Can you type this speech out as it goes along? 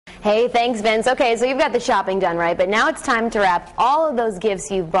Hey, thanks, Vince. Okay, so you've got the shopping done, right? But now it's time to wrap all of those gifts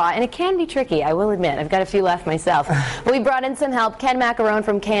you've bought, and it can be tricky, I will admit. I've got a few left myself. We brought in some help. Ken Maccarone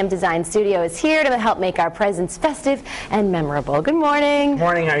from KM Design Studio is here to help make our presents festive and memorable. Good morning.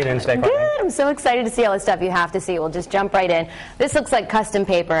 Morning. How are you doing today, Courtney? Good. I'm so excited to see all the stuff you have to see. We'll just jump right in. This looks like custom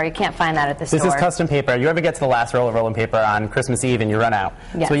paper. You can't find that at the store. This is custom paper. You ever get to the last roll of rolling paper on Christmas Eve and you run out?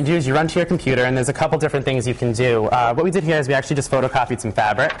 Yes. So what you do is you run to your computer, and there's a couple different things you can do. What we did here is we actually just photocopied some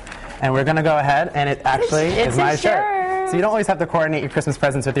fabric, and we're going to go ahead, and it actually is my shirt. So you don't always have to coordinate your Christmas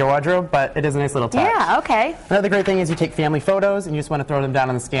presents with your wardrobe, but it is a nice little touch. Yeah, okay. Another great thing is you take family photos, and you just want to throw them down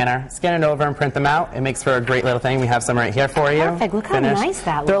on the scanner. Scan it over and print them out. It makes for a great little thing. We have some right here for you. Perfect. Look how nice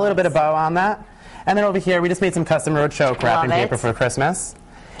that looks. Throw a little bit of bow on that. And then over here, we just made some custom Rhode Show wrapping paper for Christmas.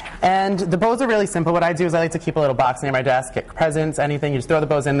 And the bows are really simple. What I do is I like to keep a little box near my desk, get presents, anything. You just throw the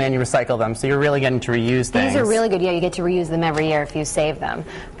bows in there and you recycle them. So you're really getting to reuse things. These are really good. Yeah, you get to reuse them every year if you save them.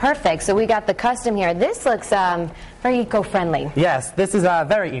 Perfect. So we got the custom here. This looks very eco-friendly. Yes, this is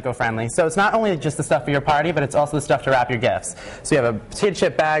very eco-friendly. So it's not only just the stuff for your party, but it's also the stuff to wrap your gifts. So you have a potato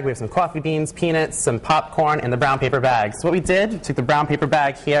chip bag, we have some coffee beans, peanuts, some popcorn, and the brown paper bag. So what we did, we took the brown paper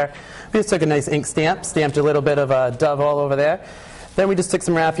bag here. We just took a nice ink stamp, stamped a little bit of a dove all over there. Then we just took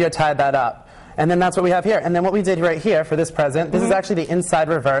some raffia, tied that up. And then that's what we have here. And then what we did right here for this present, this is actually the inside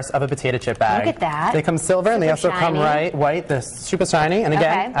reverse of a potato chip bag. Look at that. They come silver, and they also come white. They're super shiny. And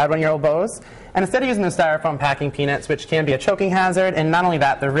again, add one of your old bows. And instead of using the styrofoam packing peanuts, which can be a choking hazard, and not only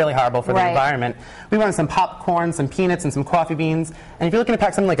that, they're really horrible for the environment, we wanted some popcorn, some peanuts, and some coffee beans. And if you're looking to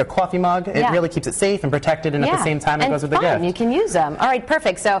pack something like a coffee mug, it really keeps it safe and protected, and at the same time, it goes with the gift. You can use them. All right,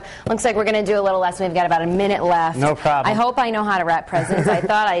 perfect. So looks like we're going to do a little lesson. We've got about a minute left. No problem. I hope I know how to wrap presents. I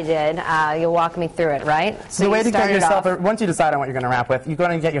thought I did. You'll walk me through it, right? So the way to get yourself, once you decide on what you're going to wrap with, you're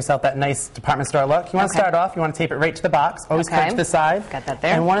going to get yourself that nice department store look. You want to start off, you want to tape it right to the box. Always cut to the side. Got that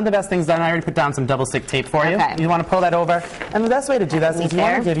there. And one of the best things done, I already put down some double stick tape for you. You want to pull that over. And the best way to do that is you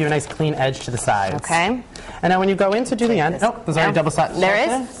want to give you a nice clean edge to the sides. Okay. And now when you go in to do the end, there's already double sided.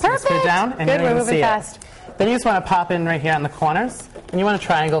 There is. Perfect. Put it down, and good, you're we're moving fast. Then you just want to pop in right here on the corners, and you want to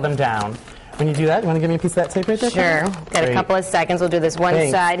triangle them down. When you do that, you want to give me a piece of that tape right there? Sure. Got a couple of seconds. We'll do this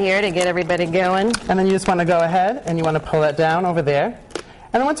one side here to get everybody going. And then you just want to go ahead, and you want to pull that down over there.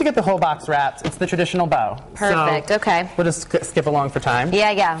 And then once you get the whole box wrapped, it's the traditional bow. Perfect, so okay. We'll just skip along for time.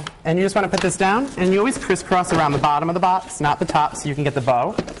 Yeah. And you just want to put this down, and you always crisscross around the bottom of the box, not the top, so you can get the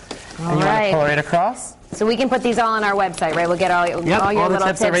bow. And you want to pull it right across. So we can put these all on our website, right? We'll get all your little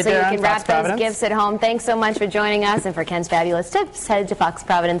tips right so you can wrap those gifts at home. Thanks so much for joining us. And for Ken's fabulous tips, head to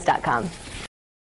foxprovidence.com.